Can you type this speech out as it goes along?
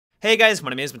Hey guys, my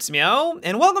name is Meow,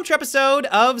 and welcome to an episode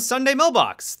of Sunday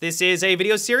Mailbox. This is a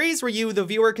video series where you, the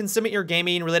viewer, can submit your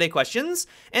gaming-related questions,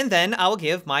 and then I'll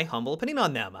give my humble opinion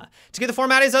on them. To get the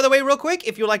formalities out of the way real quick,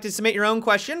 if you would like to submit your own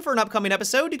question for an upcoming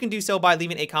episode, you can do so by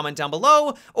leaving a comment down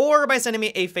below, or by sending me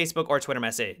a Facebook or Twitter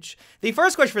message. The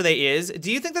first question for today is,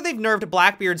 do you think that they've nerfed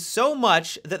Blackbeard so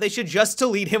much that they should just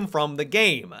delete him from the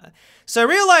game? So I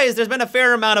realize there's been a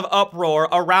fair amount of uproar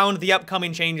around the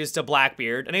upcoming changes to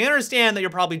Blackbeard, and I understand that you're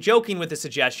probably joking with the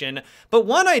suggestion, but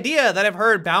one idea that I've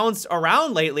heard bounced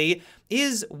around lately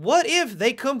is, what if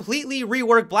they completely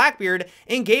reworked Blackbeard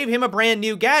and gave him a brand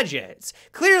new gadget?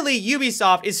 Clearly,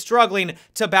 Ubisoft is struggling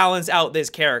to balance out this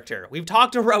character. We've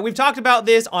talked about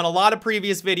this on a lot of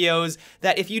previous videos,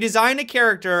 that if you design a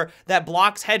character that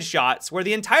blocks headshots, where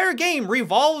the entire game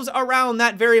revolves around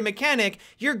that very mechanic,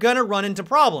 you're gonna run into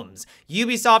problems.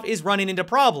 Ubisoft is running into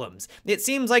problems. It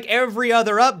seems like every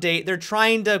other update, they're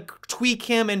trying to tweak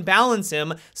him and balance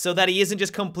him so that he isn't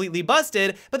just completely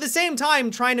busted, but at the same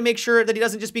time trying to make sure that he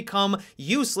doesn't just become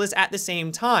useless at the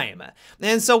same time.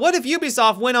 And so what if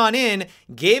Ubisoft went on in,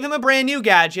 gave him a brand new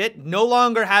gadget, no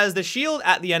longer has the shield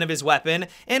at the end of his weapon,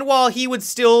 and while he would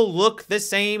still look the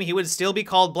same, he would still be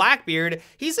called Blackbeard,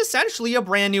 he's essentially a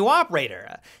brand new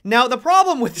operator. Now, the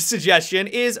problem with the suggestion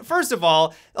is, first of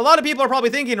all, a lot of people are probably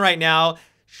thinking right now,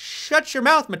 shut your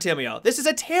mouth, Matimio. This is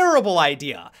a terrible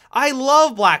idea. I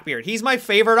love Blackbeard. He's my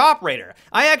favorite operator.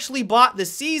 I actually bought the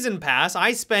season pass.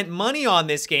 I spent money on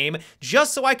this game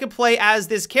just so I could play as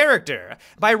this character.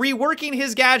 By reworking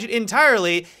his gadget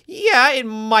entirely, yeah, it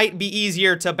might be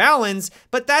easier to balance,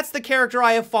 but that's the character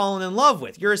I have fallen in love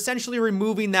with. You're essentially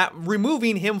removing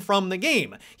him from the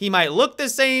game. He might look the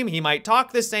same, he might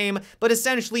talk the same, but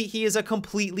essentially he is a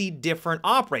completely different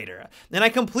operator. And I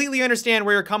completely understand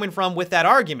where you're coming from with that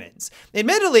argument.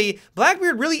 Admittedly,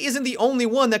 Blackbeard really isn't the only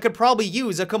one that could probably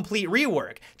use a complete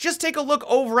rework. Just take a look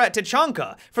over at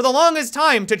Tachanka. For the longest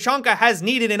time, Tachanka has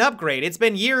needed an upgrade. It's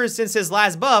been years since his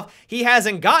last buff. He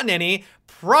hasn't gotten any,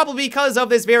 probably because of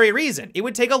this very reason. It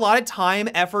would take a lot of time,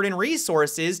 effort, and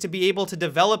resources to be able to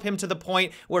develop him to the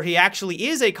point where he actually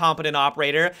is a competent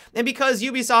operator, and because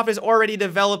Ubisoft is already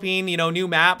developing, new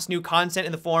maps, new content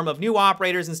in the form of new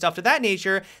operators and stuff to that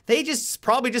nature, they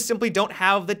probably simply don't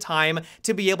have the time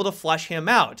to be able to flush him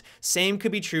out. Same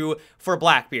could be true for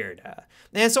Blackbeard.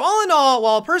 And so all in all,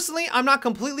 while personally I'm not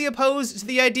completely opposed to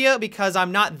the idea because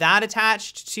I'm not that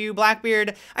attached to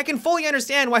Blackbeard, I can fully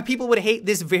understand why people would hate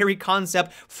this very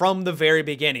concept from the very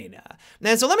beginning.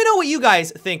 And so let me know what you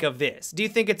guys think of this. Do you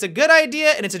think it's a good idea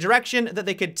and it's a direction that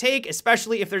they could take,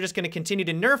 especially if they're just going to continue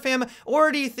to nerf him,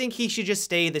 or do you think he should just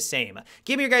stay the same?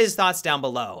 Give me your guys' thoughts down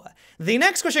below. The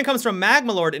next question comes from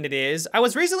Magmalord, and it is, I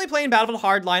was recently playing Battlefield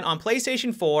Hardline on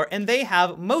PlayStation 4 and they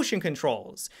have motion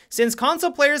controls. Since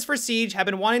console players for Siege have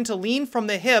been wanting to lean from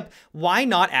the hip, why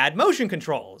not add motion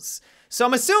controls? So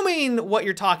I'm assuming what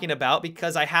you're talking about,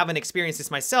 because I haven't experienced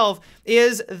this myself,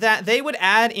 is that they would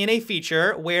add in a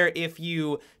feature where if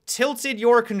you tilted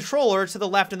your controller to the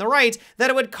left and the right, that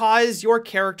it would cause your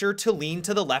character to lean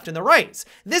to the left and the right.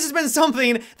 This has been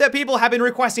something that people have been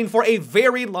requesting for a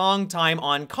very long time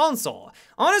on console.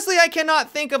 Honestly, I cannot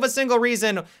think of a single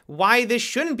reason why this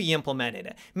shouldn't be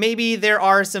implemented. Maybe there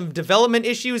are some development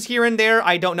issues here and there.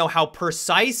 I don't know how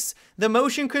precise the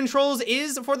motion controls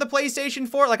is for the PlayStation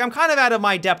 4. Like, I'm kind of out of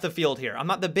my depth of field here. I'm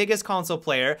not the biggest console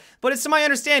player, but it's to my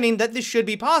understanding that this should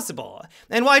be possible.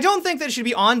 And while I don't think that it should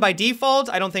be on by default,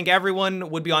 I don't think everyone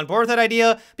would be on board with that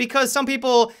idea, because some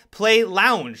people play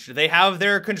lounge. They have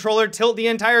their controller tilt the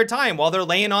entire time while they're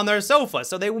laying on their sofa,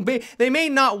 so they may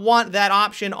not want that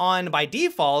option on by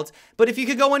default, but if you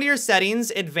could go into your settings,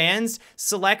 advanced,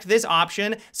 select this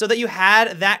option so that you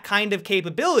had that kind of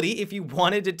capability if you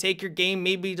wanted to take your game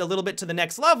maybe a little bit to the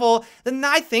next level, then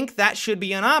I think that should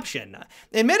be an option.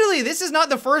 Admittedly, this is not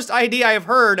the first idea I've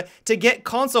heard to get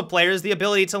console players the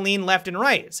ability to lean left and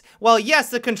right. While yes,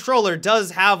 the controller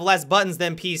does have less buttons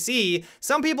than PC,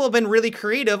 some people have been really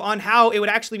creative on how it would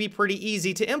actually be pretty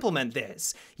easy to implement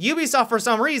this. Ubisoft, for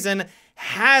some reason,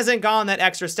 hasn't gone that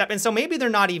extra step, and so maybe they're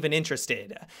not even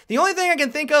interested. The only thing I can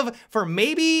think of for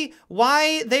maybe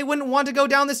why they wouldn't want to go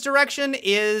down this direction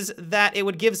is that it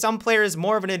would give some players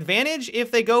more of an advantage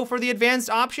if they go for the advanced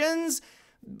options.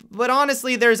 But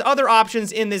honestly, there's other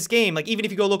options in this game. Like, even if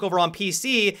you go look over on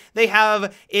PC, they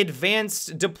have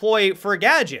advanced deploy for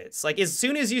gadgets. Like, as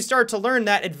soon as you start to learn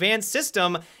that advanced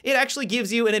system, it actually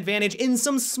gives you an advantage in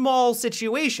some small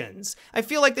situations. I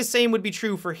feel like the same would be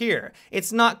true for here.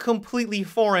 It's not completely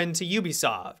foreign to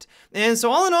Ubisoft. And so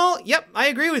all in all, yep, I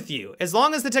agree with you. As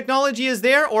long as the technology is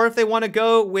there, or if they want to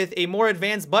go with a more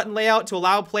advanced button layout to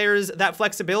allow players that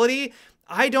flexibility,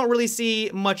 I don't really see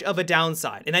much of a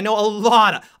downside. And I know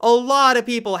a lot of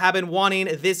people have been wanting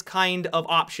this kind of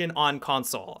option on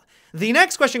console. The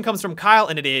next question comes from Kyle,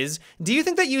 and it is, do you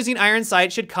think that using Iron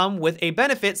Sight should come with a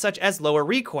benefit such as lower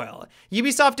recoil?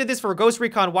 Ubisoft did this for Ghost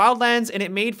Recon Wildlands, and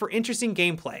it made for interesting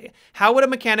gameplay. How would a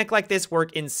mechanic like this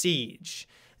work in Siege?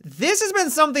 This has been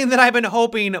something that I've been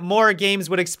hoping more games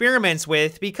would experiment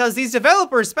with, because these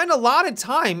developers spend a lot of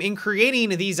time in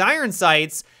creating these Iron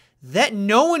Sights that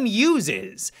no one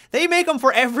uses. They make them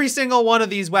for every single one of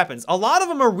these weapons. A lot of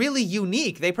them are really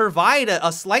unique. They provide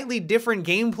a slightly different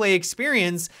gameplay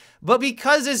experience, but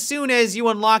because as soon as you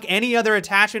unlock any other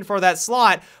attachment for that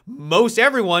slot, most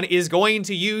everyone is going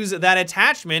to use that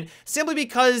attachment simply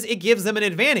because it gives them an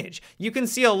advantage. You can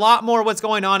see a lot more what's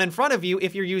going on in front of you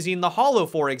if you're using the Holo,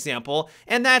 for example,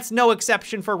 and that's no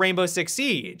exception for Rainbow Six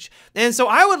Siege. And so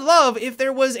I would love if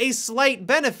there was a slight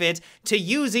benefit to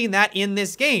using that in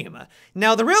this game.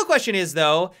 Now, the real question is,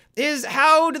 though, is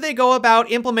how do they go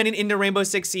about implementing into Rainbow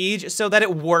Six Siege so that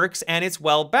it works and it's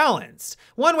well balanced?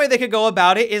 One way they could go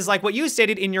about it is like what you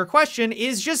stated in your question,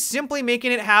 is just simply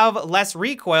making it have less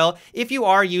recoil if you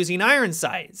are using Iron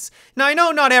Sights. Now, I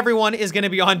know not everyone is going to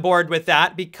be on board with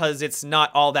that because it's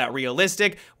not all that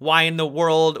realistic. Why in the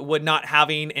world would not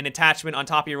having an attachment on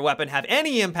top of your weapon have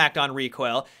any impact on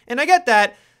recoil? And I get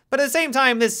that. But at the same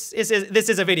time, this is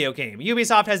a video game.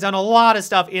 Ubisoft has done a lot of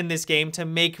stuff in this game to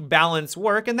make balance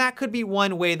work, and that could be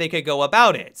one way they could go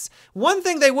about it. One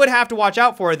thing they would have to watch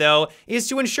out for, though, is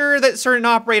to ensure that certain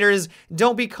operators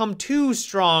don't become too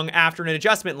strong after an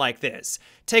adjustment like this.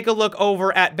 Take a look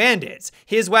over at Bandit.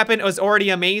 His weapon was already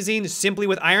amazing simply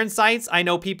with Iron Sights. I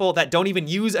know people that don't even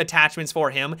use attachments for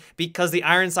him because the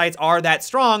Iron Sights are that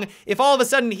strong. If all of a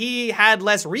sudden he had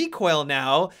less recoil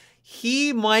now,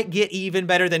 he might get even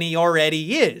better than he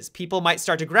already is. People might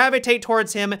start to gravitate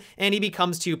towards him and he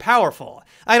becomes too powerful.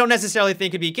 I don't necessarily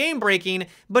think it'd be game breaking,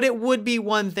 but it would be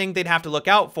one thing they'd have to look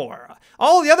out for.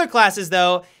 All the other classes,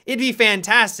 though, it'd be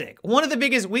fantastic. One of the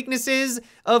biggest weaknesses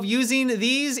of using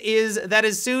these is that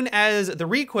as soon as the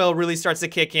recoil really starts to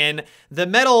kick in, the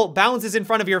metal bounces in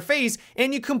front of your face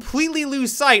and you completely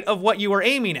lose sight of what you were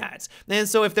aiming at. And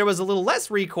so if there was a little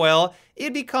less recoil,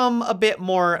 it'd become a bit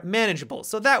more manageable.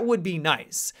 So that would be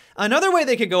nice. Another way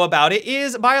they could go about it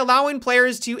is by allowing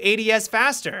players to ADS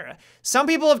faster. Some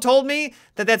people have told me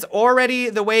that that's already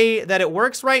the way that it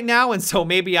works right now, and so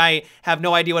maybe I have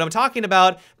no idea what I'm talking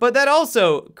about, but that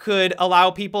also could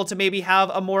allow people to maybe have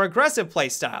a more aggressive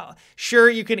playstyle. Sure,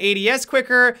 you can ADS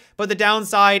quicker, but the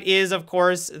downside is, of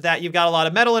course, that you've got a lot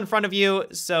of metal in front of you,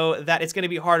 so that it's going to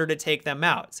be harder to take them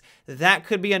out. That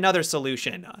could be another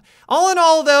solution. All in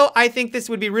all, though, I think this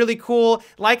would be really cool.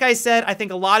 Like I said, I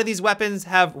think a lot of these weapons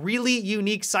have really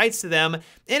unique sights to them,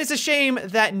 and it's a shame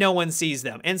that no one sees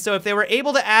them. And so if they were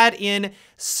able to add in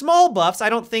small buffs, I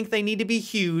don't think they need to be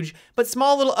huge, but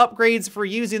small little upgrades for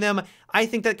using them, I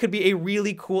think that could be a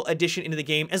really cool addition into the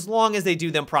game as long as they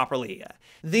do them properly.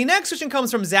 The next question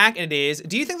comes from Zach, and it is,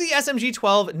 do you think the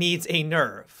SMG-12 needs a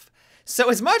nerf? So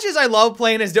as much as I love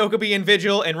playing as Dokkaebi and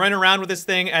Vigil and run around with this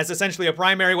thing as essentially a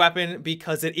primary weapon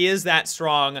because it is that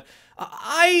strong,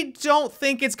 I don't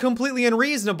think it's completely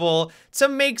unreasonable to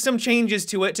make some changes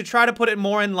to it to try to put it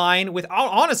more in line with,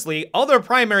 honestly, other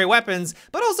primary weapons,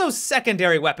 but also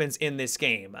secondary weapons in this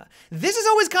game. This has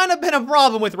always kind of been a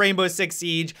problem with Rainbow Six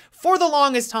Siege for the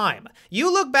longest time.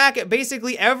 You look back at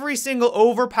basically every single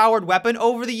overpowered weapon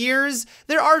over the years,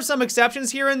 there are some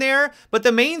exceptions here and there, but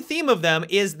the main theme of them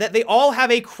is that they all have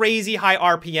a crazy high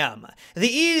RPM. The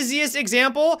easiest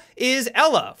example is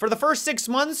Ela. For the first 6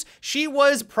 months, she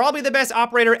was probably the best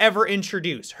operator ever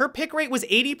introduced. Her pick rate was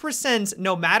 80%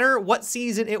 no matter what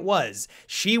season it was.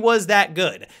 She was that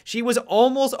good. She was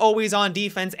almost always on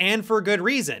defense, and for good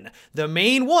reason. The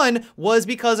main one was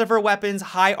because of her weapon's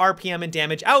high RPM and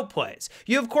damage output.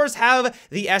 You of course have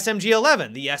the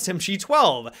SMG-11, the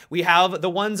SMG-12. We have the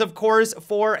ones of course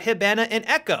for Hibana and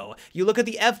Echo. You look at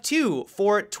the F2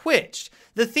 for Twitch.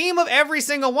 The theme of every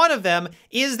single one of them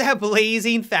is that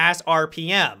blazing fast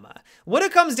RPM. What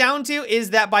it comes down to is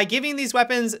that by giving these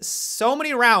weapons so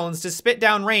many rounds to spit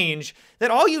down range, that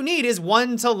all you need is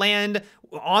one to land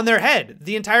on their head.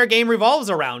 The entire game revolves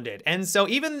around it. And so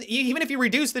even if you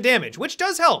reduce the damage, which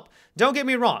does help, don't get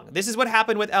me wrong, this is what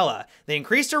happened with Ela. They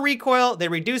increased her recoil, they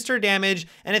reduced her damage,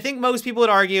 and I think most people would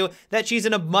argue that she's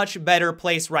in a much better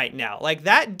place right now. Like,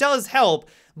 that does help,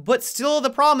 But still, the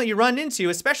problem that you run into,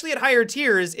 especially at higher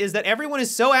tiers, is that everyone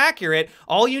is so accurate,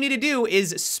 all you need to do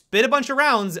is spit a bunch of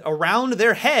rounds around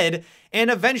their head,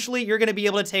 and eventually you're gonna be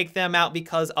able to take them out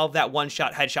because of that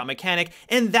one-shot headshot mechanic,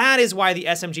 and that is why the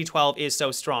SMG-12 is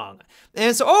so strong.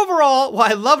 And so overall,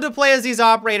 while I love to play as these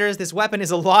operators, this weapon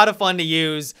is a lot of fun to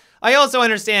use. I also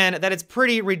understand that it's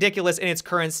pretty ridiculous in its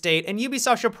current state, and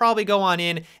Ubisoft should probably go on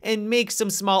in and make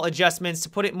some small adjustments to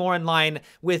put it more in line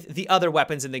with the other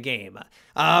weapons in the game.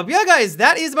 Yeah guys,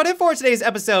 that is about it for today's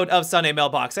episode of Sunday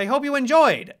Mailbox. I hope you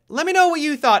enjoyed. Let me know what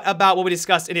you thought about what we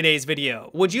discussed in today's video.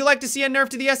 Would you like to see a nerf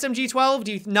to the SMG-12?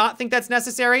 Do you not think that's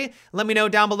necessary? Let me know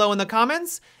down below in the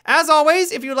comments. As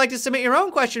always, if you would like to submit your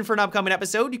own question for an upcoming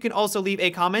episode, you can also leave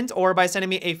a comment or by sending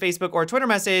me a Facebook or Twitter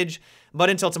message. But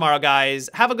until tomorrow, guys,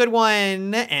 have a good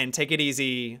one and take it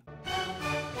easy.